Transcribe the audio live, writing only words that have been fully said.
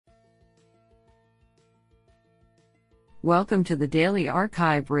Welcome to the Daily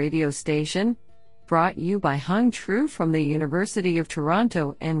Archive radio station, brought you by Hung Tru from the University of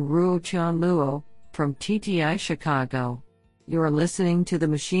Toronto and Ruo Chan Luo from TTI Chicago. You're listening to the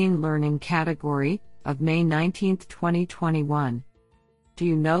Machine Learning category of May 19, 2021. Do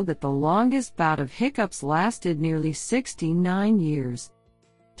you know that the longest bout of hiccups lasted nearly 69 years?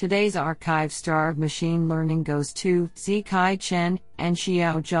 Today's archive star of machine learning goes to Zikai Chen and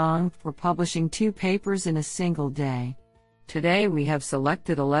Xiao Zhang for publishing 2 papers in a single day. Today we have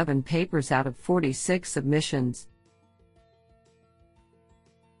selected 11 papers out of 46 submissions.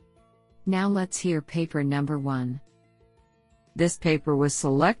 Now let's hear paper number 1. This paper was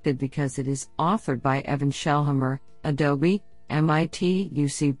selected because it is authored by Evan Shellhammer, Adobe, MIT,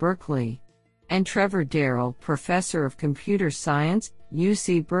 UC Berkeley, and Trevor Darrell, Professor of Computer Science,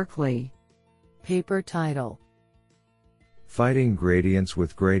 UC Berkeley. Paper title: Fighting Gradients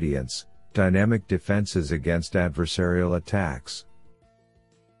with Gradients: Dynamic Defenses Against Adversarial Attacks.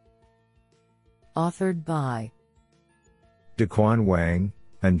 Authored by Daquan Wang,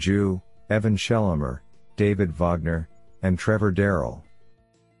 Anju, Evan Shellhammer, David Wagner, and Trevor Darrell.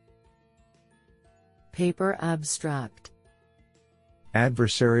 Paper abstract: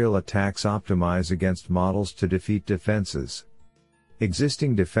 Adversarial attacks optimize against models to defeat defenses.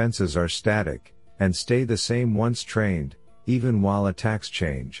 Existing defenses are static, and stay the same once trained, even while attacks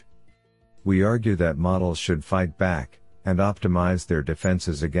change. We argue that models should fight back, and optimize their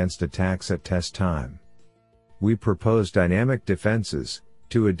defenses against attacks at test time. We propose dynamic defenses,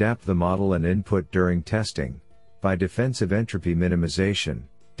 to adapt the model and input during testing, by defensive entropy minimization,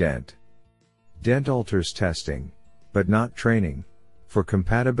 DENT. DENT alters testing, but not training, for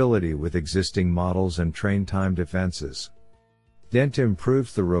compatibility with existing models and train time defenses. DENT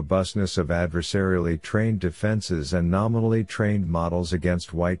improves the robustness of adversarially trained defenses and nominally trained models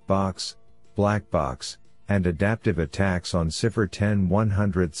against white box, black box, and adaptive attacks on CIFAR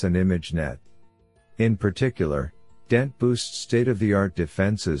 10/100ths and ImageNet. In particular, DENT boosts state-of-the-art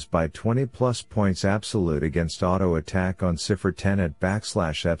defenses by 20+ points absolute against auto-attack on CIFAR 10 at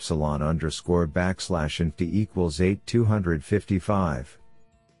 \epsilon_\INT equals 8255.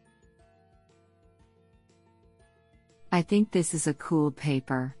 I think this is a cool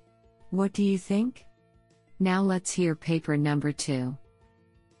paper. What do you think? Now let's hear paper number 2.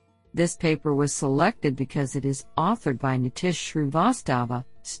 This paper was selected because it is authored by Nitish Shrivastava,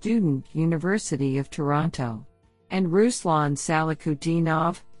 student, University of Toronto, and Ruslan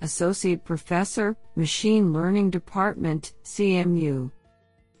Salakutdinov, Associate Professor, Machine Learning Department, CMU.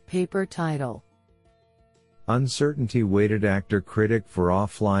 Paper title: Uncertainty-Weighted Actor-Critic for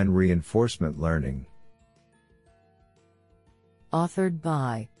Offline Reinforcement Learning. Authored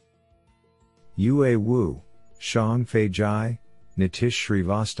by Yue Wu, Xiangfei Zhai, Nitish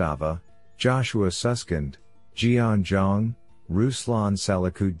Shrivastava, Joshua Suskind, Jian Zhang, Ruslan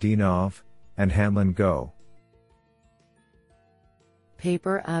Salakutdinov, and Hanlin Go.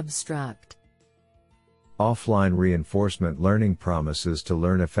 Paper abstract: Offline reinforcement learning promises to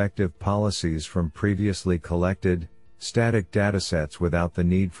learn effective policies from previously collected, static datasets without the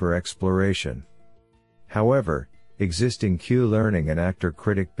need for exploration. However, existing Q-learning and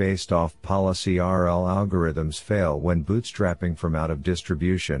actor-critic-based off-policy RL algorithms fail when bootstrapping from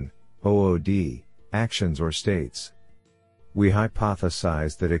out-of-distribution, OOD, actions or states. We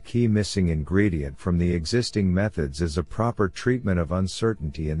hypothesize that a key missing ingredient from the existing methods is a proper treatment of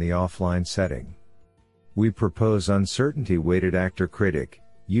uncertainty in the offline setting. We propose uncertainty-weighted actor-critic,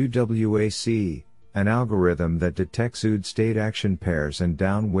 UWAC, an algorithm that detects OOD state action pairs and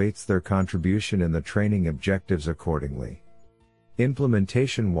down-weights their contribution in the training objectives accordingly.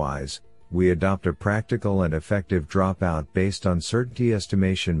 Implementation-wise, we adopt a practical and effective dropout-based uncertainty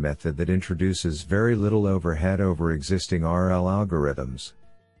estimation method that introduces very little overhead over existing RL algorithms.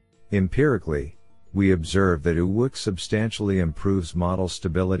 Empirically, we observe that UWAC substantially improves model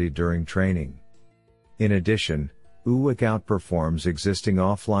stability during training. In addition, UWAC outperforms existing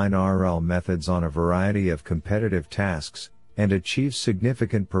offline RL methods on a variety of competitive tasks, and achieves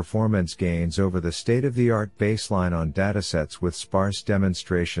significant performance gains over the state-of-the-art baseline on datasets with sparse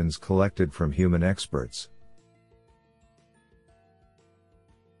demonstrations collected from human experts.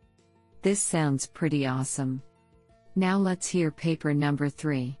 This sounds pretty awesome. Now let's hear paper number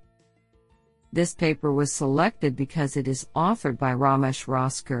 3. This paper was selected because it is authored by Ramesh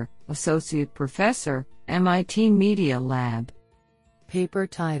Roskar, Associate Professor, MIT Media Lab. Paper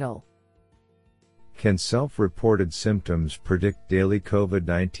title: Can self-reported symptoms predict daily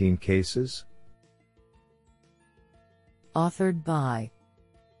COVID-19 cases? Authored by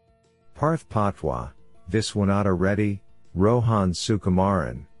Parth Patwa, Viswanatha Reddy, Rohan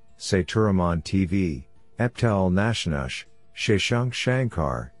Sukumaran, Seturaman TV, Eptal Nashnash, Shashank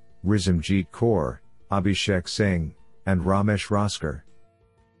Shankar, Rizamjit Kaur, Abhishek Singh, and Ramesh Raskar.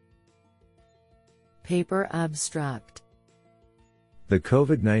 Paper abstract. The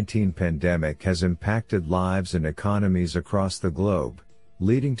COVID-19 pandemic has impacted lives and economies across the globe,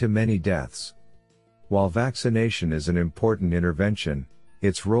 leading to many deaths. While vaccination is an important intervention,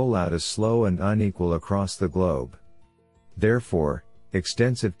 its rollout is slow and unequal across the globe. Therefore,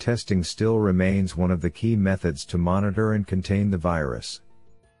 extensive testing still remains one of the key methods to monitor and contain the virus.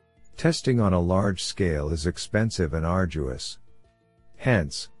 Testing on a large scale is expensive and arduous.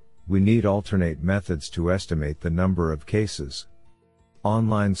 Hence, we need alternate methods to estimate the number of cases.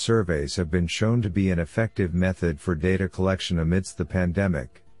 Online surveys have been shown to be an effective method for data collection amidst the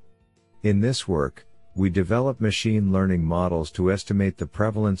pandemic. In this work, we develop machine learning models to estimate the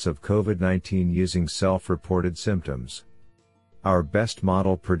prevalence of COVID-19 using self-reported symptoms. Our best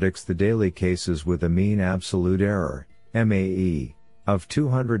model predicts the daily cases with a mean absolute error, MAE, of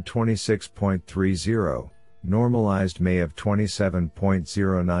 226.30, normalized MAE of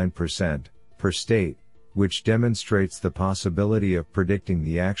 27.09%, per state, which demonstrates the possibility of predicting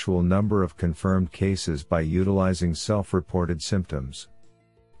the actual number of confirmed cases by utilizing self-reported symptoms.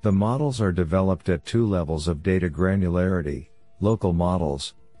 The models are developed at two levels of data granularity: local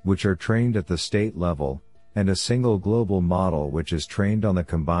models, which are trained at the state level, and a single global model which is trained on the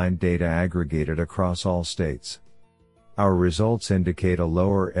combined data aggregated across all states. Our results indicate a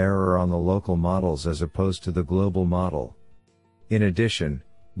lower error on the local models as opposed to the global model. In addition,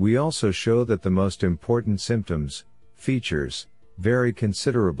 we also show that the most important symptoms, features, vary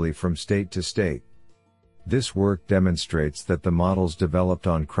considerably from state to state. This work demonstrates that the models developed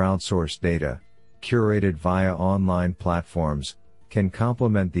on crowdsourced data, curated via online platforms, can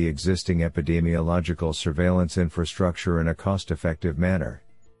complement the existing epidemiological surveillance infrastructure in a cost-effective manner.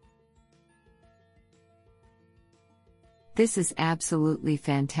 This is absolutely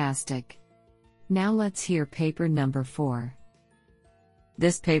fantastic. Now let's hear paper number 4.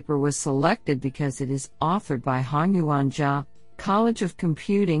 This paper was selected because it is authored by Hongyuan Jia, College of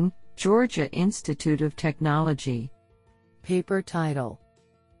Computing, Georgia Institute of Technology. Paper title: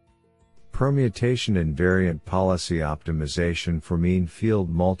 Permutation Invariant Policy Optimization for Mean Field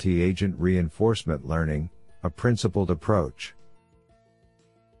Multi-Agent Reinforcement Learning, a Principled Approach.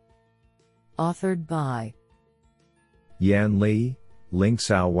 Authored by Yan Li,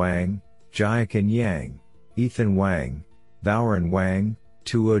 Lingxiao Wang, Jiakan Yang, Ethan Wang, Vaoran Wang,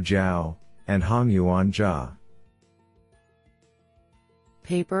 Tuo Zhao, and Hongyuan Jia.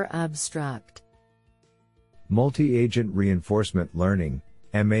 Paper abstract. Multi-agent reinforcement learning,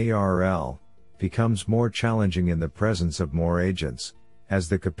 MARL, becomes more challenging in the presence of more agents, as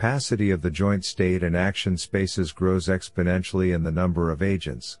the capacity of the joint state and action spaces grows exponentially in the number of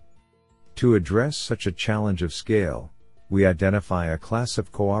agents. To address such a challenge of scale, we identify a class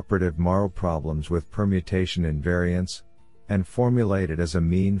of cooperative MARL problems with permutation invariance, and formulate it as a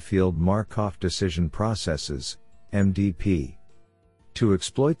mean field Markov decision processes, MDP. To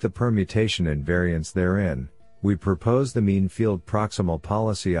exploit the permutation invariance therein, we propose the mean field proximal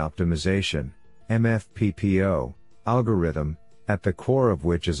policy optimization, MFPPO, algorithm, at the core of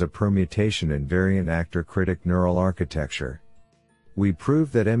which is a permutation invariant actor-critic neural architecture. We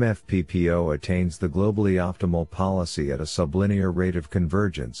prove that MFPPO attains the globally optimal policy at a sublinear rate of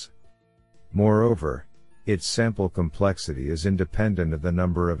convergence. Moreover, its sample complexity is independent of the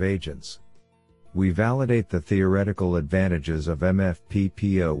number of agents. We validate the theoretical advantages of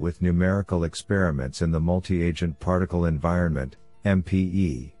MFPPO with numerical experiments in the multi-agent particle environment,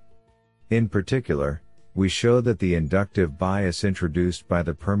 MPE. In particular, we show that the inductive bias introduced by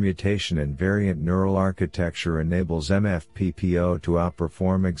the permutation invariant neural architecture enables MFPPO to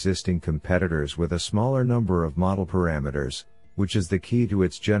outperform existing competitors with a smaller number of model parameters, which is the key to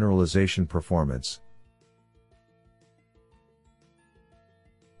its generalization performance.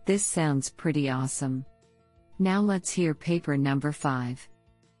 This sounds pretty awesome. Now let's hear paper number 5.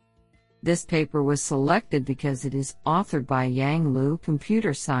 This paper was selected because it is authored by Yang Liu,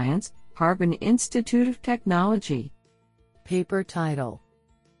 Computer Science, Harbin Institute of Technology. Paper title: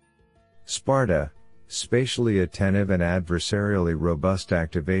 Sparta, Spatially Attentive and Adversarially Robust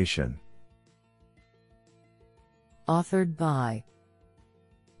Activation. Authored by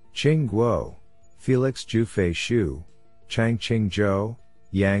Qing Guo, Felix Jufei Xu, Changqing Zhou,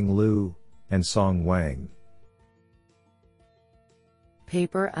 Yang Liu, and Song Wang.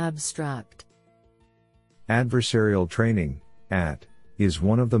 Paper abstract. Adversarial training, AT, is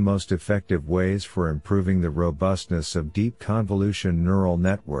one of the most effective ways for improving the robustness of deep convolution neural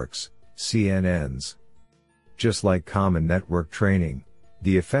networks, CNNs. Just like common network training,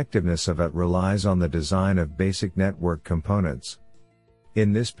 The effectiveness of it relies on the design of basic network components.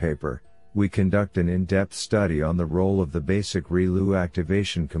 In this paper, we conduct an in-depth study on the role of the basic ReLU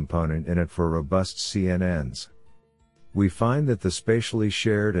activation component in it for robust CNNs. We find that the spatially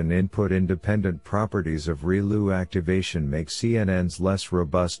shared and input-independent properties of ReLU activation make CNNs less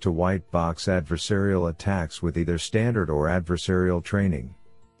robust to white box adversarial attacks with either standard or adversarial training.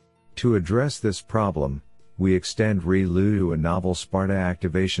 To address this problem, we extend ReLU to a novel Sparta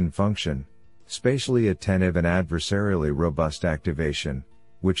activation function, spatially attentive and adversarially robust activation,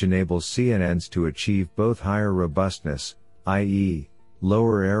 which enables CNNs to achieve both higher robustness, i.e.,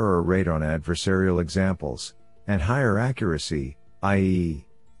 lower error rate on adversarial examples, and higher accuracy, i.e.,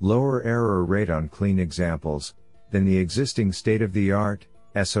 lower error rate on clean examples, than the existing state-of-the-art,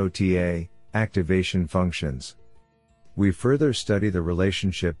 SOTA, activation functions. We further study the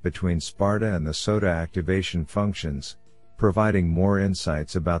relationship between Sparta and the SOTA activation functions, providing more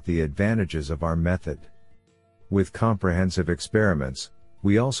insights about the advantages of our method. With comprehensive experiments,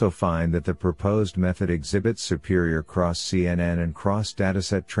 we also find that the proposed method exhibits superior cross-CNN and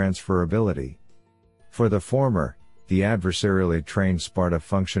cross-dataset transferability. For the former, the adversarially trained Sparta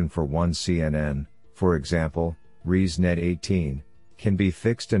function for one CNN, for example, ResNet18, can be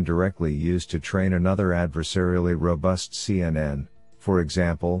fixed and directly used to train another adversarially robust CNN, for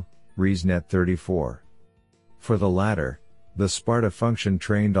example, ResNet34. For the latter, the Sparta function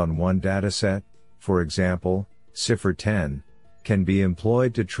trained on one dataset, for example, CIFAR10, can be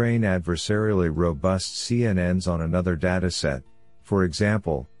employed to train adversarially robust CNNs on another dataset, for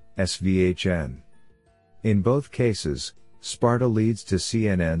example, SVHN. In both cases, Sparta leads to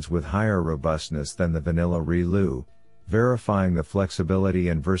CNNs with higher robustness than the vanilla ReLU, verifying the flexibility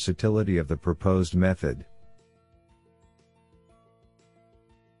and versatility of the proposed method.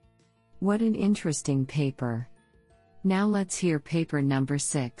 What an interesting paper. Now let's hear paper number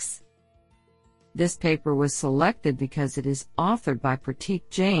 6. This paper was selected because it is authored by Pratik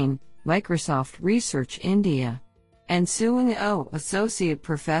Jain, Microsoft Research India, and Suong Oh, Associate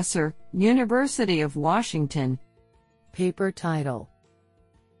Professor, University of Washington. Paper title: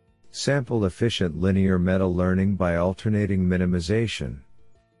 Sample-efficient linear meta-learning by alternating minimization.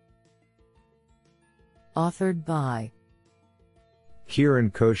 Authored by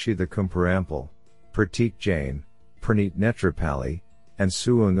Kiran Koshy-Thakkumparampil, Pratik Jain, Praneet Netrapalli, and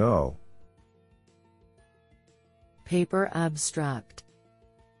Suong Oh. Paper abstract: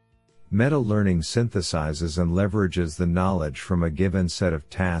 Meta-learning synthesizes and leverages the knowledge from a given set of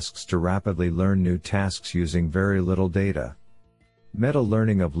tasks to rapidly learn new tasks using very little data.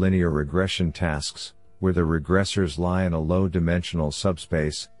 Meta-learning of linear regression tasks, where the regressors lie in a low-dimensional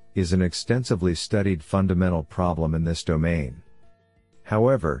subspace, is an extensively studied fundamental problem in this domain.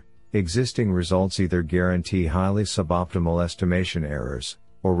 However, existing results either guarantee highly suboptimal estimation errors,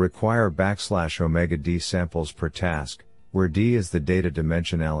 or require \omega d samples per task, where d is the data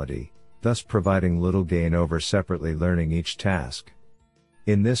dimensionality, thus providing little gain over separately learning each task.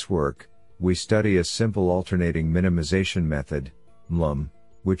 In this work, we study a simple alternating minimization method, MLUM,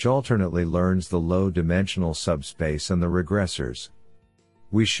 which alternately learns the low-dimensional subspace and the regressors.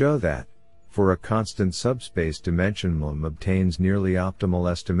 We show that, for a constant subspace dimension, MLUM obtains nearly optimal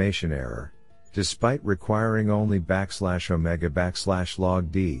estimation error, despite requiring only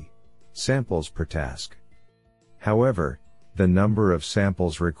 \omega\log d samples per task. However, the number of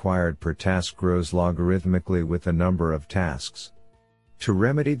samples required per task grows logarithmically with the number of tasks. To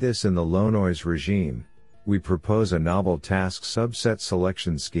remedy this in the low-noise regime, we propose a novel task subset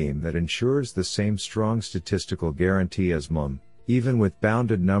selection scheme that ensures the same strong statistical guarantee as MLUM, even with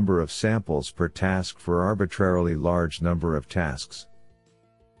bounded number of samples per task for arbitrarily large number of tasks.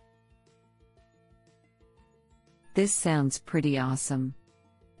 This sounds pretty awesome.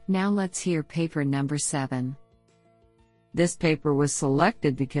 Now let's hear paper number 7. This paper was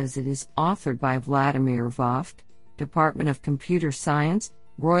selected because it is authored by Vladimir Voft, Department of Computer Science,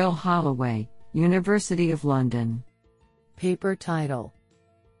 Royal Holloway, University of London. Paper title: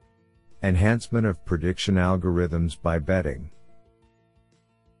 Enhancement of prediction algorithms by betting.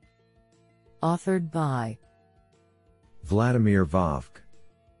 Authored by Vladimir Voft.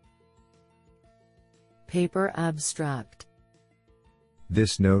 Paper abstract: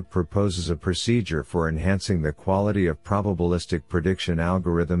 This note proposes a procedure for enhancing the quality of probabilistic prediction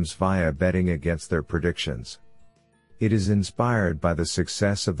algorithms via betting against their predictions. It is inspired by the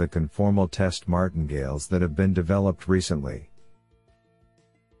success of the conformal test martingales that have been developed recently.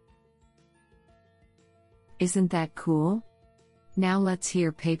 Isn't that cool? Now let's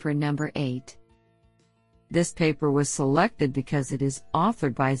hear paper number 8. This paper was selected because it is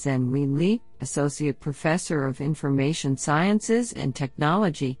authored by Zhenhui Li, Associate Professor of Information Sciences and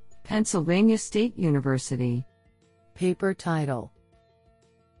Technology, Pennsylvania State University. Paper title: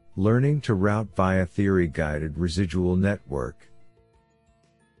 Learning to Route via Theory-Guided Residual Network.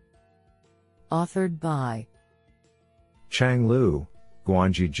 Authored by Chang Liu,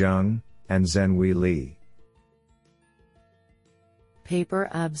 Guanji Zheng, and Zhenhui Li. Paper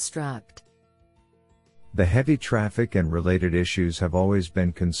abstract: The heavy traffic and related issues have always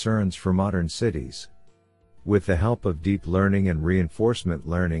been concerns for modern cities. With the help of deep learning and reinforcement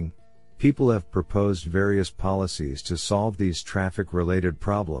learning, people have proposed various policies to solve these traffic-related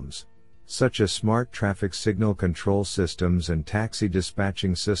problems, such as smart traffic signal control systems and taxi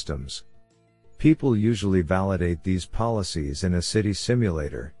dispatching systems. People usually validate these policies in a city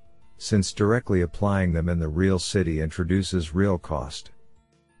simulator, since directly applying them in the real city introduces real cost.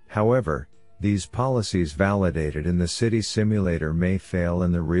 However, these policies validated in the city simulator may fail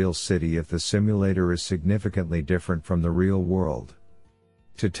in the real city if the simulator is significantly different from the real world.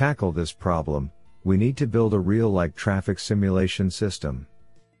 To tackle this problem, we need to build a real-like traffic simulation system.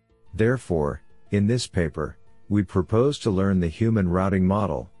 Therefore, in this paper, we propose to learn the human routing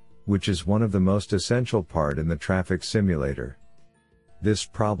model, which is one of the most essential part in the traffic simulator. This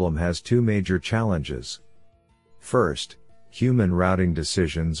problem has two major challenges. First, human routing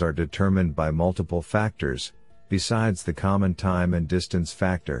decisions are determined by multiple factors, besides the common time and distance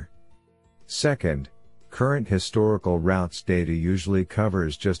factor. Second, current historical routes data usually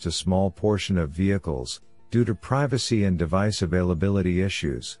covers just a small portion of vehicles, due to privacy and device availability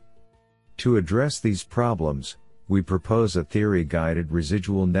issues. To address these problems, we propose a theory-guided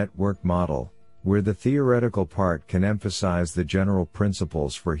residual network model, where the theoretical part can emphasize the general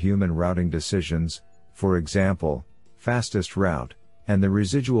principles for human routing decisions, for example, fastest route, and the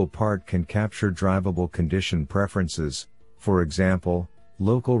residual part can capture drivable condition preferences, for example,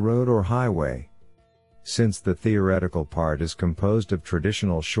 local road or highway. Since the theoretical part is composed of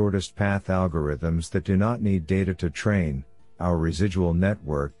traditional shortest path algorithms that do not need data to train, our residual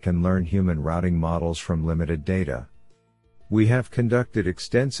network can learn human routing models from limited data. We have conducted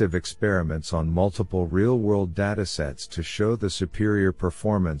extensive experiments on multiple real-world datasets to show the superior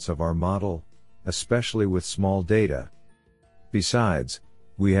performance of our model, especially with small data. Besides,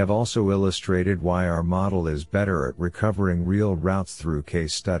 we have also illustrated why our model is better at recovering real routes through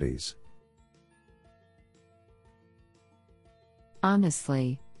case studies.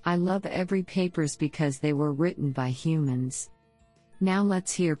 Honestly, I love every papers because they were written by humans. Now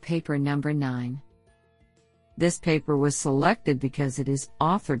let's hear paper number 9. This paper was selected because it is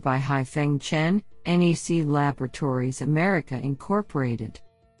authored by Haifeng Chen, NEC Laboratories America Incorporated.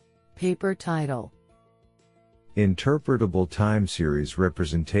 Paper title: Interpretable Time Series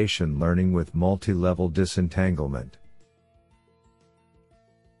Representation Learning with Multi-Level Disentanglement.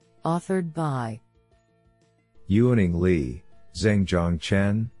 Authored by Yuaning Li, Zhengzhong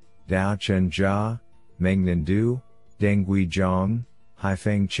Chen, Daochen Jia, Mengnan Du, Dengui Zhang,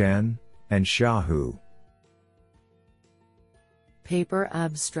 Haifeng Chen, and Xia Hu. Paper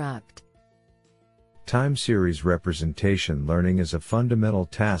abstract: Time series representation learning is a fundamental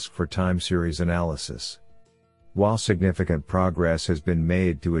task for time series analysis. While significant progress has been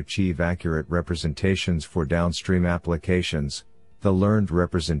made to achieve accurate representations for downstream applications, the learned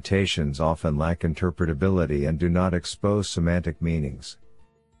representations often lack interpretability and do not expose semantic meanings.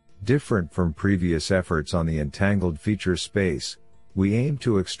 Different from previous efforts on the entangled feature space, we aim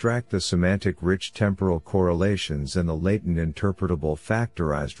to extract the semantic-rich temporal correlations in the latent interpretable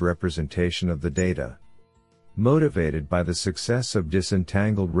factorized representation of the data. Motivated by the success of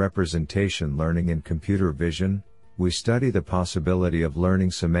disentangled representation learning in computer vision, we study the possibility of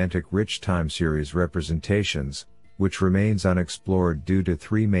learning semantic-rich time series representations, which remains unexplored due to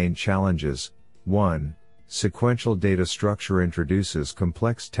three main challenges. 1. Sequential data structure introduces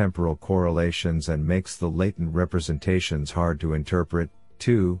complex temporal correlations and makes the latent representations hard to interpret.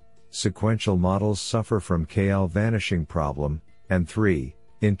 2. Sequential models suffer from KL vanishing problem. And 3.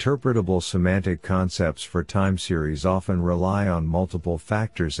 Interpretable semantic concepts for time series often rely on multiple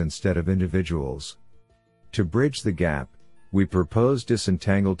factors instead of individuals. To bridge the gap, we propose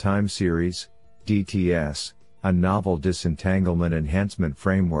Disentangled Time Series, DTS, a novel disentanglement enhancement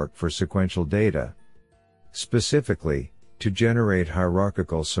framework for sequential data. Specifically, to generate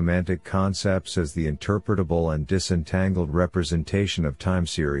hierarchical semantic concepts as the interpretable and disentangled representation of time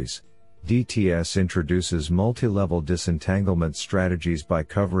series, DTS introduces multi-level disentanglement strategies by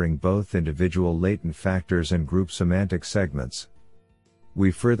covering both individual latent factors and group semantic segments.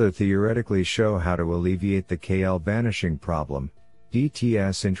 We further theoretically show how to alleviate the KL vanishing problem,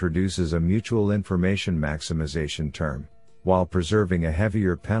 DTS introduces a mutual information maximization term, while preserving a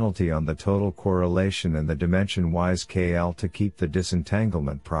heavier penalty on the total correlation and the dimension-wise KL to keep the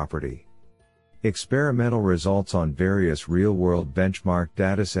disentanglement property. Experimental results on various real-world benchmark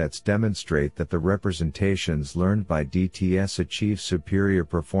datasets demonstrate that the representations learned by DTS achieve superior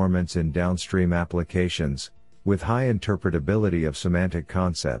performance in downstream applications, with high interpretability of semantic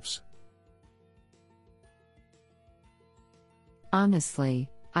concepts. Honestly,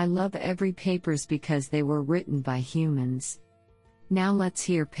 I love every papers because they were written by humans. Now let's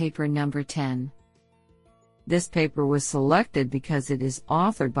hear paper number 10. This paper was selected because it is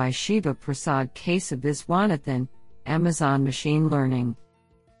authored by Shiva Prasad Kesaviswanathan, Amazon Machine Learning.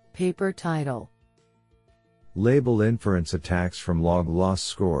 Paper title: Label Inference Attacks from Log Loss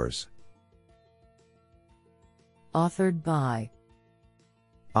Scores. Authored by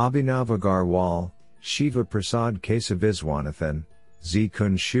Abhinav Agarwal, Shiva Prasad Kesaviswanathan,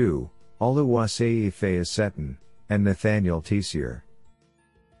 Zikun Shu, Oluwase Ife and Nathaniel Tessier.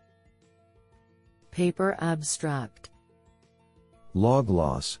 Paper abstract: Log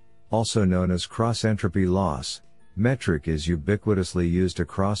loss, also known as cross-entropy loss, metric is ubiquitously used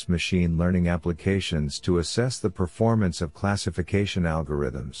across machine learning applications to assess the performance of classification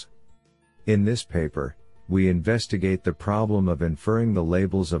algorithms. In this paper, we investigate the problem of inferring the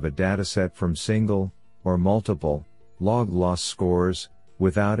labels of a dataset from single, or multiple, log loss scores,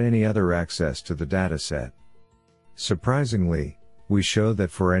 without any other access to the dataset. Surprisingly, we show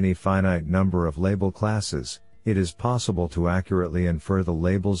that for any finite number of label classes, it is possible to accurately infer the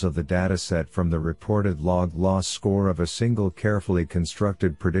labels of the dataset from the reported log loss score of a single carefully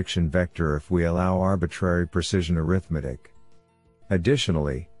constructed prediction vector if we allow arbitrary precision arithmetic.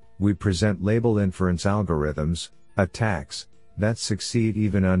 Additionally, we present label inference algorithms, attacks, that succeed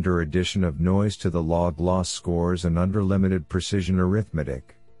even under addition of noise to the log loss scores and under limited precision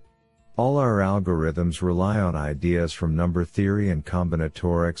arithmetic. All our algorithms rely on ideas from number theory and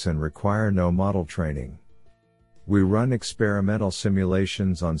combinatorics and require no model training. We run experimental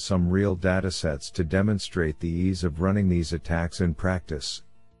simulations on some real datasets to demonstrate the ease of running these attacks in practice.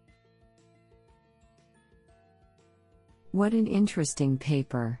 What an interesting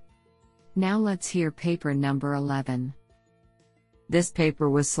paper. Now let's hear paper number 11. This paper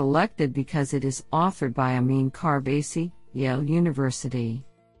was selected because it is authored by Amin Karbasi, Yale University.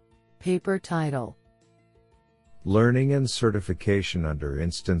 Paper title: Learning and Certification Under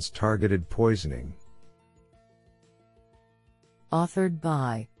Instance-Targeted Poisoning. Authored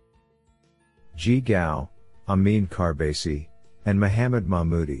by Ji Gao, Amin Karbasi, and Mohammed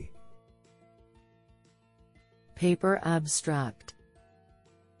Mahmoudi. Paper abstract: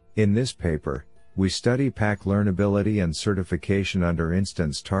 In this paper, we study PAC learnability and certification under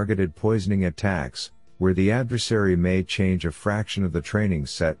instance-targeted poisoning attacks, where the adversary may change a fraction of the training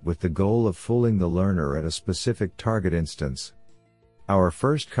set with the goal of fooling the learner at a specific target instance. Our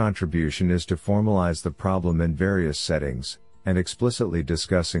first contribution is to formalize the problem in various settings, and explicitly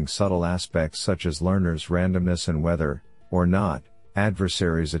discussing subtle aspects such as learner's randomness and whether, or not,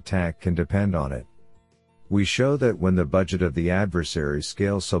 adversary's attack can depend on it. We show that when the budget of the adversary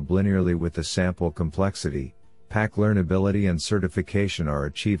scales sublinearly with the sample complexity, PAC learnability and certification are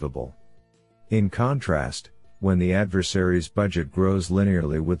achievable. In contrast, when the adversary's budget grows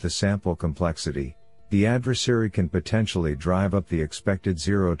linearly with the sample complexity, the adversary can potentially drive up the expected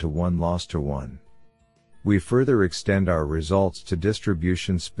 0 to 1 loss to 1. We further extend our results to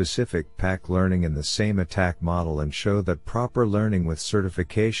distribution-specific PAC learning in the same attack model and show that proper learning with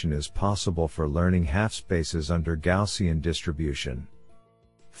certification is possible for learning half-spaces under Gaussian distribution.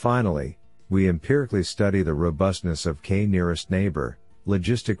 Finally, we empirically study the robustness of k-nearest neighbor,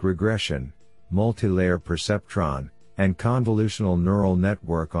 logistic regression, multilayer perceptron, and convolutional neural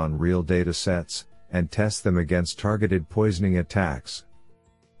network on real data sets, and test them against targeted poisoning attacks.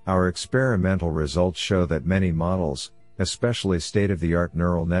 Our experimental results show that many models, especially state-of-the-art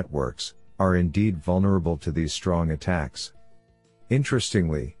neural networks, are indeed vulnerable to these strong attacks.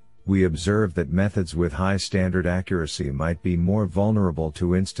 Interestingly, we observe that methods with high standard accuracy might be more vulnerable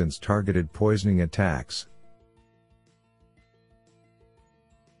to instance-targeted poisoning attacks.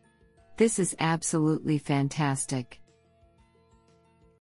 This is absolutely fantastic.